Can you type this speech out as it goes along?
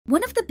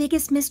One of the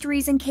biggest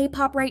mysteries in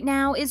K-pop right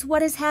now is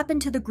what has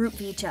happened to the group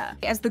VCHA,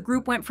 as the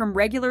group went from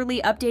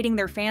regularly updating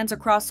their fans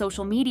across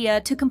social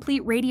media to complete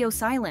radio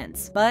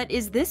silence. But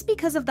is this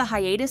because of the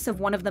hiatus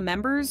of one of the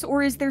members,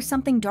 or is there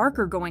something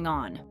darker going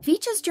on?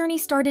 VCHA's journey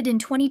started in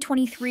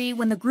 2023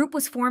 when the group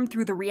was formed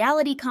through the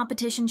reality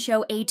competition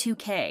show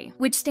A2K,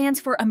 which stands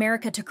for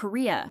America to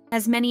Korea.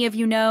 As many of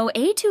you know,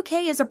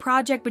 A2K is a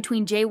project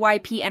between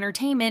JYP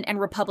Entertainment and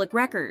Republic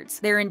Records.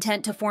 Their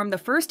intent to form the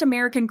first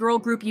American girl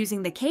group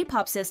using the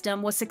K-pop system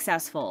was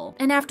successful,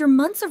 and after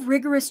months of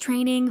rigorous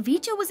training,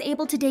 VCHA was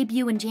able to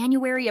debut in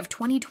January of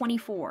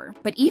 2024.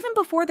 But even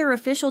before their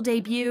official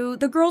debut,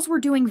 the girls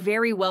were doing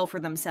very well for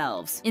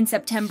themselves. In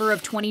September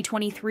of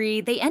 2023,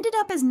 they ended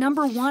up as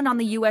 #1 on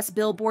the US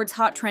Billboard's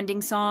Hot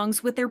Trending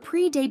Songs with their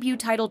pre-debut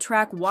title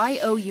track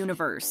YO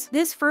Universe.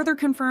 This further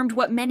confirmed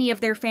what many of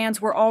their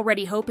fans were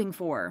already hoping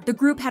for. The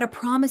group had a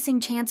promising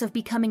chance of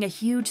becoming a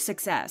huge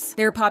success.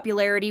 Their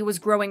popularity was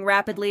growing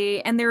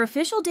rapidly, and their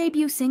official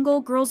debut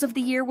single, Girls of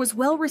the Year, was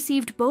well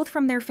received both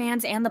from their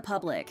fans and the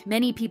public.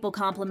 Many people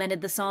complimented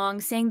the song,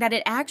 saying that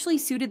it actually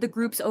suited the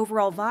group's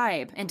overall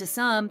vibe, and to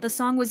some, the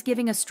song was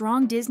giving a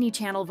strong Disney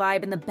Channel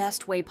vibe in the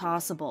best way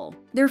possible.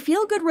 Their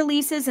feel-good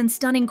releases and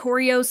stunning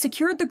choreos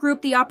secured the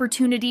group the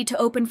opportunity to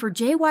open for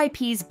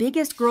JYP's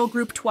biggest girl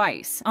group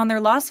Twice on their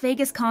Las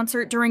Vegas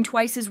concert during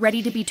Twice's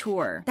Ready to Be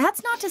tour.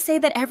 That's not to say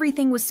that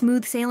everything was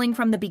smooth sailing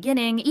from the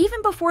beginning.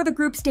 Even before the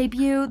group's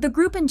debut, the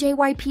group and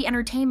JYP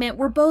Entertainment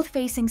were both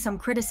facing some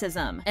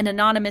criticism. An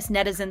anonymous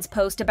netizen's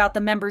post about the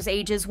members'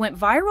 ages went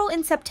viral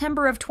in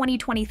September of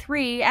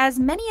 2023 as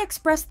many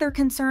expressed their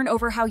concern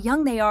over how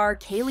young they are,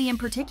 Kaylee in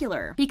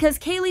particular. Because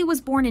Kaylee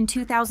was born in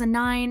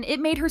 2009, it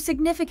made her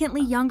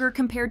significantly younger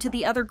compared to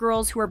the other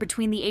girls who are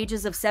between the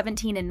ages of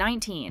 17 and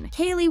 19.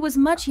 Kaylee was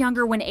much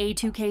younger when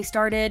A2K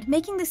started,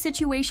 making the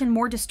situation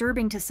more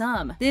disturbing to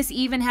some. This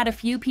even had a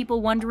few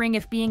people wondering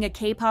if being a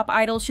K-pop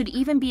idol should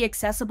even be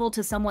accessible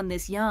to someone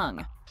this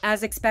young.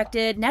 As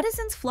expected,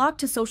 netizens flocked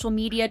to social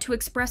media to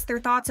express their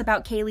thoughts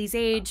about Kaylee's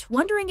age,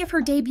 wondering if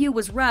her debut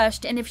was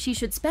rushed and if she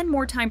should spend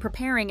more time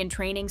preparing and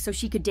training so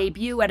she could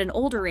debut at an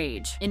older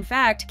age. In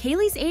fact,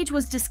 Kaylee's age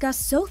was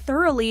discussed so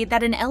thoroughly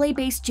that an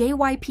LA-based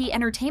JYP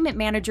entertainment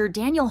manager,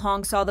 Daniel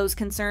Hong, saw those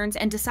concerns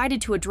and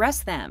decided to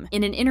address them.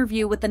 In an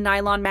interview with the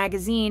Nylon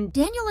magazine,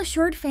 Daniel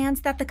assured fans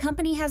that the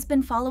company has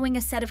been following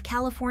a set of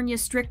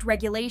California's strict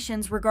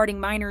regulations regarding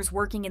minors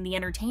working in the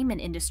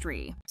entertainment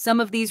industry. Some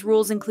of these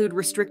rules include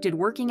restricted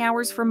working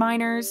hours for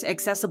minors,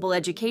 accessible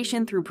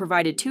education through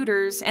provided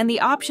tutors, and the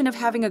option of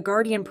having a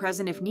guardian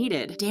present if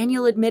needed.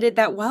 Daniel admitted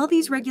that while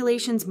these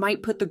regulations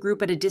might put the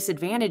group at a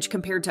disadvantage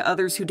compared to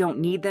others who don't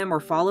need them or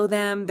follow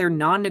them, they're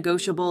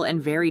non-negotiable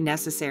and very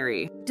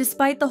necessary.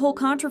 Despite the whole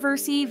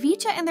controversy,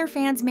 VCHA and their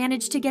fans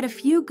managed to get a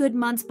few good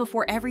months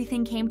before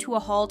everything came to a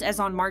halt,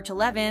 as on March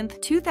 11th,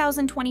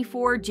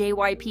 2024,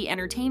 JYP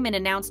Entertainment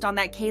announced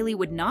that Kaylee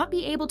would not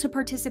be able to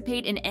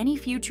participate in any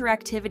future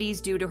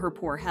activities due to her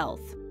poor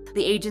health.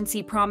 The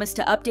agency promised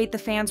to update the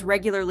fans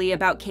regularly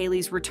about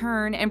Kaylee's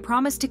return and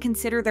promised to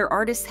consider their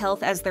artist's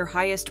health as their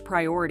highest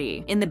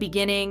priority. In the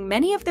beginning,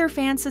 many of their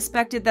fans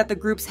suspected that the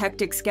group's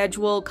hectic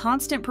schedule,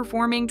 constant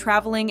performing,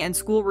 traveling, and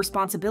school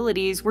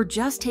responsibilities were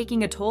just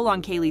taking a toll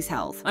on Kaylee's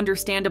health.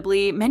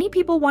 Understandably, many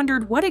people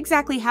wondered what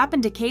exactly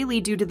happened to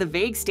Kaylee due to the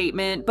vague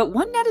statement, but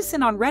one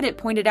netizen on Reddit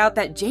pointed out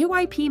that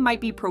JYP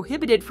might be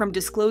prohibited from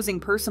disclosing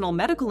personal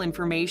medical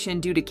information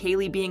due to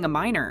Kaylee being a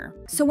minor.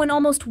 So when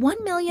almost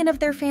 1 million of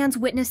their fans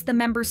witnessed the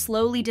members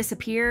slowly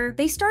disappear,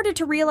 they started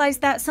to realize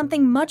that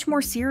something much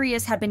more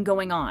serious had been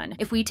going on.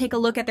 If we take a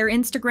look at their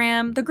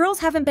Instagram, the girls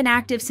haven't been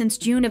active since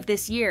June of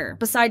this year,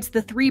 besides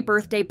the 3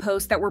 birthday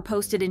posts that were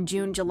posted in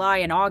June, July,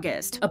 and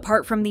August.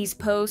 Apart from these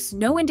posts,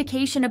 no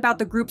indication about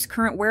the group's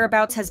current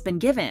whereabouts has been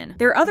given.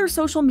 Their other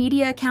social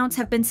media accounts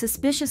have been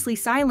suspiciously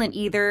silent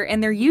either,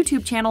 and their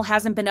YouTube channel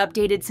hasn't been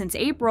updated since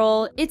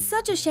April. It's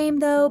such a shame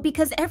though,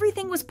 because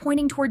everything was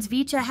pointing towards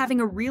VCHA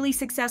having a really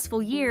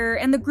successful year,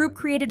 and the group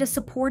created a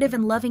supportive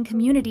and loving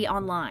community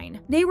online.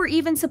 They were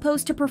even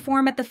supposed to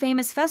perform at the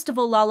famous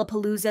festival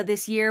Lollapalooza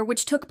this year,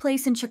 which took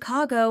place in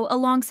Chicago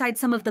alongside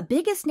some of the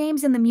biggest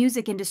names in the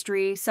music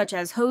industry, such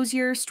as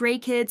Hozier, Stray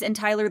Kids, and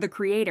Tyler the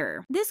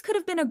Creator. This could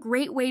have been a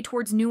great way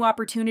towards new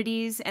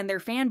opportunities, and their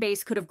fan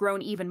base could have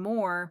grown even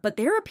more, but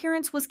their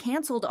appearance was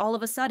cancelled all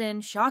of a sudden,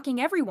 shocking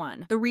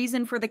everyone. The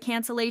reason for the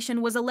cancellation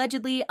was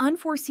allegedly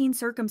unforeseen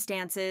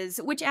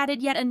circumstances, which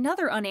added yet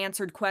another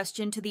unanswered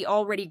question to the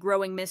already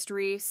growing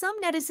mystery.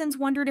 Some netizens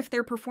wondered if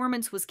their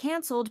performance was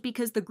cancelled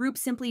because the group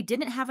simply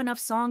didn't have enough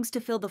songs to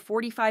fill the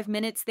 45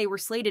 minutes they were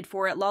slated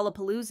for at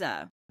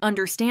Lollapalooza.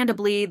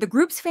 Understandably, the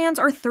group's fans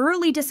are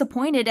thoroughly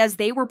disappointed as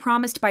they were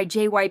promised by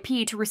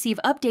JYP to receive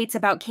updates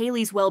about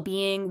Kaylee's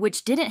well-being,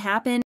 which didn't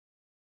happen.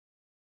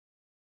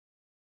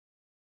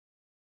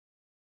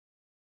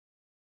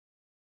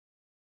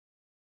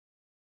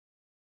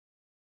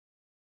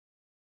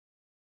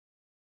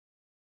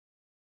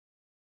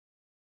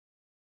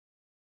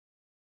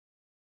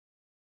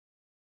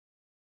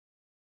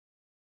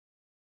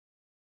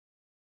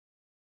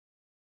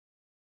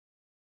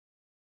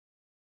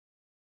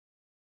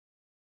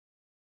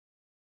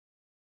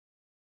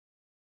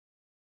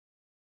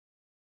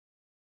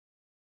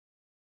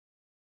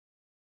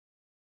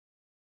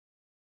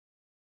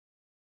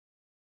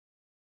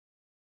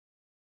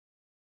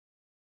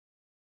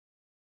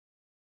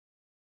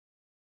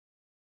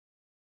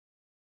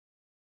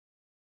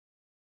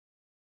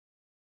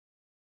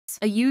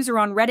 A user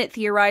on Reddit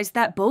theorized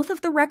that both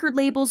of the record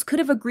labels could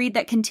have agreed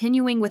that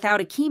continuing without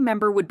a key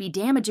member would be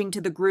damaging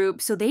to the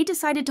group, so they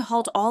decided to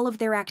halt all of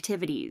their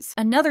activities.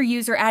 Another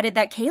user added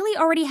that Kaylee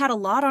already had a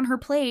lot on her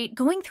plate,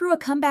 going through a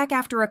comeback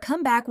after a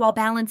comeback while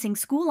balancing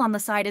school on the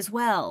side as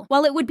well.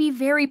 While it would be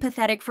very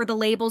pathetic for the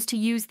labels to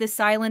use this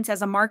silence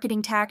as a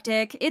marketing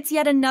tactic, it's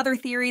yet another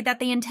theory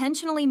that they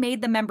intentionally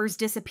made the members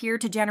disappear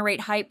to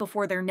generate hype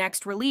before their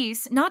next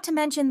release, not to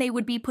mention they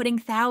would be putting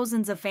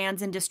thousands of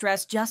fans in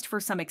distress just for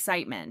some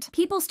excitement.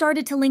 People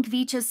started to link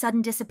VCHA's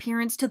sudden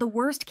disappearance to the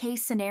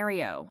worst-case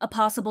scenario, a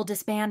possible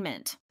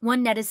disbandment.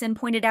 One netizen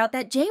pointed out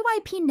that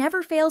JYP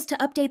never fails to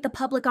update the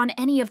public on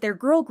any of their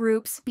girl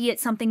groups, be it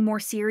something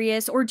more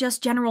serious or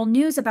just general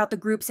news about the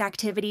group's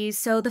activities,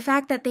 so the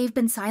fact that they've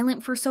been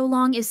silent for so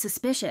long is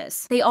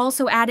suspicious. They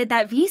also added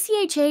that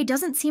VCHA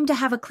doesn't seem to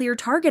have a clear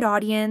target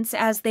audience,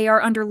 as they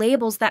are under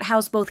labels that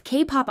house both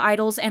K-pop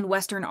idols and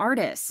Western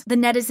artists. The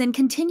netizen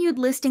continued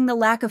listing the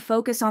lack of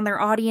focus on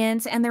their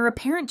audience and their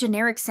apparent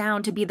generic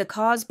sound to be the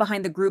cause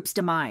behind the group's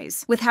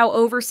demise. With how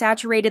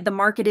oversaturated the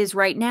market is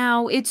right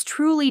now, it's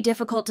truly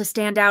difficult to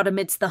stand out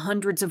amidst the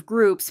hundreds of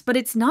groups, but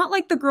it's not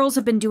like the girls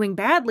have been doing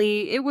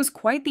badly, it was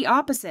quite the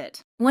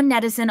opposite. One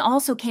netizen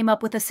also came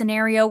up with a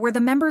scenario where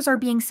the members are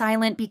being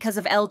silent because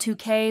of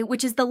L2K,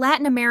 which is the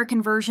Latin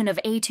American version of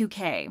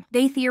A2K.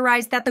 They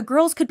theorized that the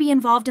girls could be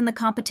involved in the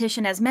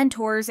competition as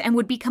mentors and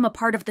would become a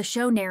part of the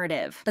show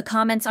narrative. The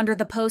comments under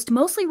the post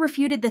mostly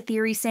refuted the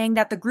theory, saying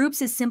that the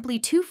groups is simply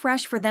too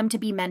fresh for them to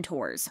be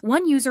mentors.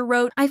 One user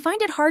wrote, "I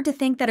find it hard to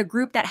think that a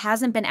group that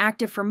hasn't been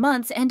active for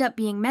months end up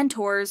being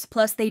mentors,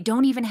 plus they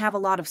don't even have a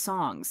lot of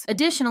songs.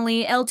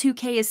 Additionally,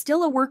 L2K is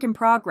still a work in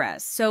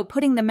progress, so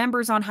putting the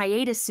members on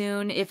hiatus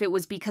soon, if it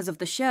was because of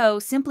the show,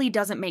 simply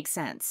doesn't make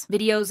sense."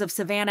 Videos of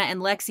Savannah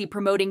and Lexi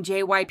promoting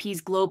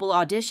JYP's global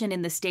audition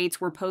in the States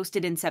were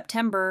posted in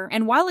September,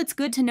 and while it's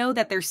good to know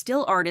that they're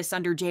still artists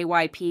under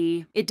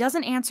JYP, it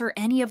doesn't answer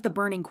any of the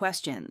burning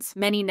questions.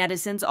 Many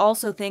netizens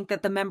also think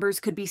that the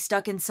members could be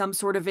stuck in some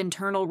sort of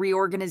internal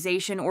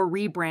reorganization or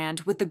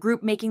rebrand, with the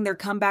group making their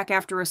comeback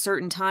after a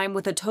certain time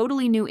with a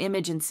totally new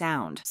image and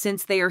sound.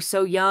 Since they are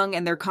so young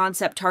and their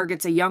concept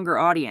targets a younger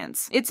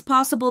audience, it's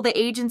possible the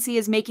agency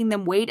is making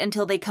them wait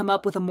until they come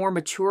up with a more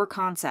mature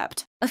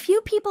concept. A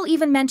few people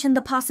even mentioned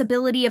the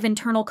possibility of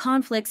internal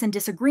conflicts and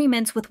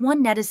disagreements, with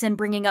one netizen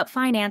bringing up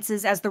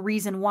finances as the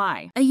reason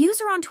why. A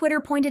user on Twitter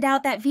pointed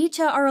out that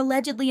VCHA are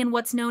allegedly in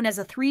what's known as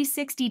a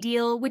 360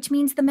 deal, which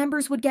means the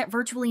members would get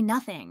virtually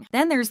nothing.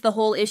 Then there's the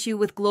whole issue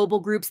with global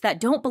groups that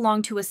don't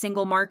belong to a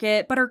single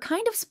market, but are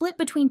kind of split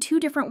between two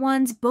different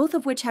ones, both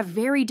of which have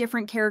very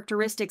different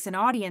characteristics and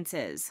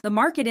audiences. The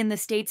market in the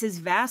States is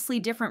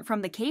vastly different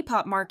from the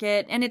K-pop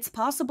market, and it's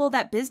possible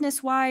that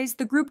business-wise,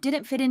 the group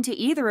didn't fit into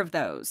either of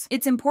those.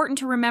 It's important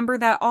to remember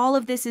that all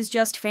of this is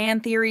just fan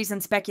theories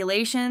and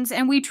speculations,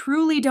 and we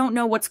truly don't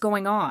know what's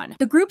going on.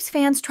 The group's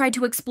fans tried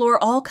to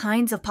explore all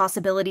kinds of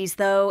possibilities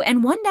though,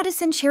 and one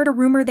netizen shared a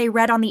rumor they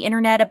read on the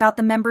internet about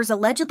the members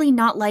allegedly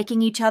not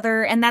liking each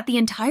other and that the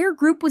entire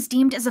group was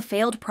deemed as a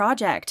failed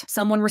project.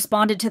 Someone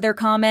responded to their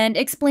comment,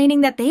 explaining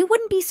that they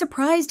wouldn't be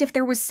surprised if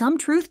there was some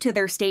truth to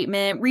their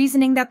statement,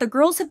 reasoning that the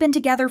girls have been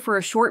together for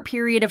a short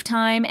period of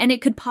time and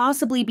it could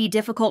possibly be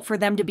difficult for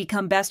them to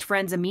become best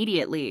friends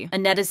immediately. A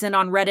netizen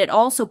on Reddit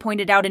also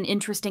pointed out an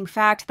interesting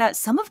fact that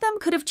some of them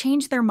could have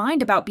changed their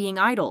mind about being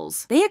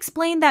idols. They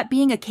explained that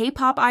being a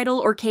K-pop idol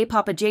or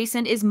K-pop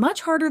adjacent is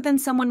much harder than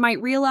someone might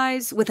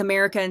realize, with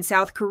America and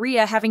South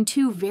Korea having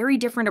two very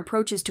different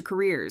approaches to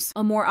careers.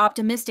 A more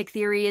optimistic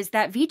theory is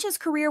that VCHA's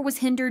career was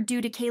hindered due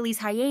to Kaylee's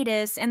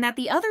hiatus, and that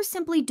the others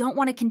simply don't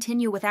want to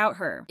continue without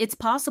her. It's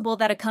possible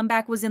that a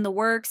comeback was in the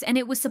works, and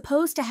it was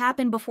supposed to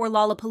happen before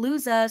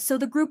Lollapalooza, so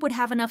the group would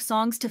have enough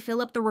songs to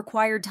fill up the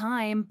required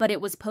time, but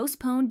it was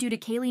postponed due to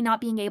Kaylee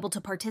not being able to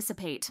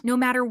participate. No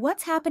matter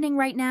what's happening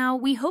right now,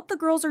 we hope the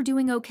girls are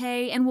doing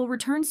okay and will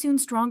return soon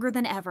stronger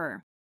than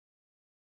ever.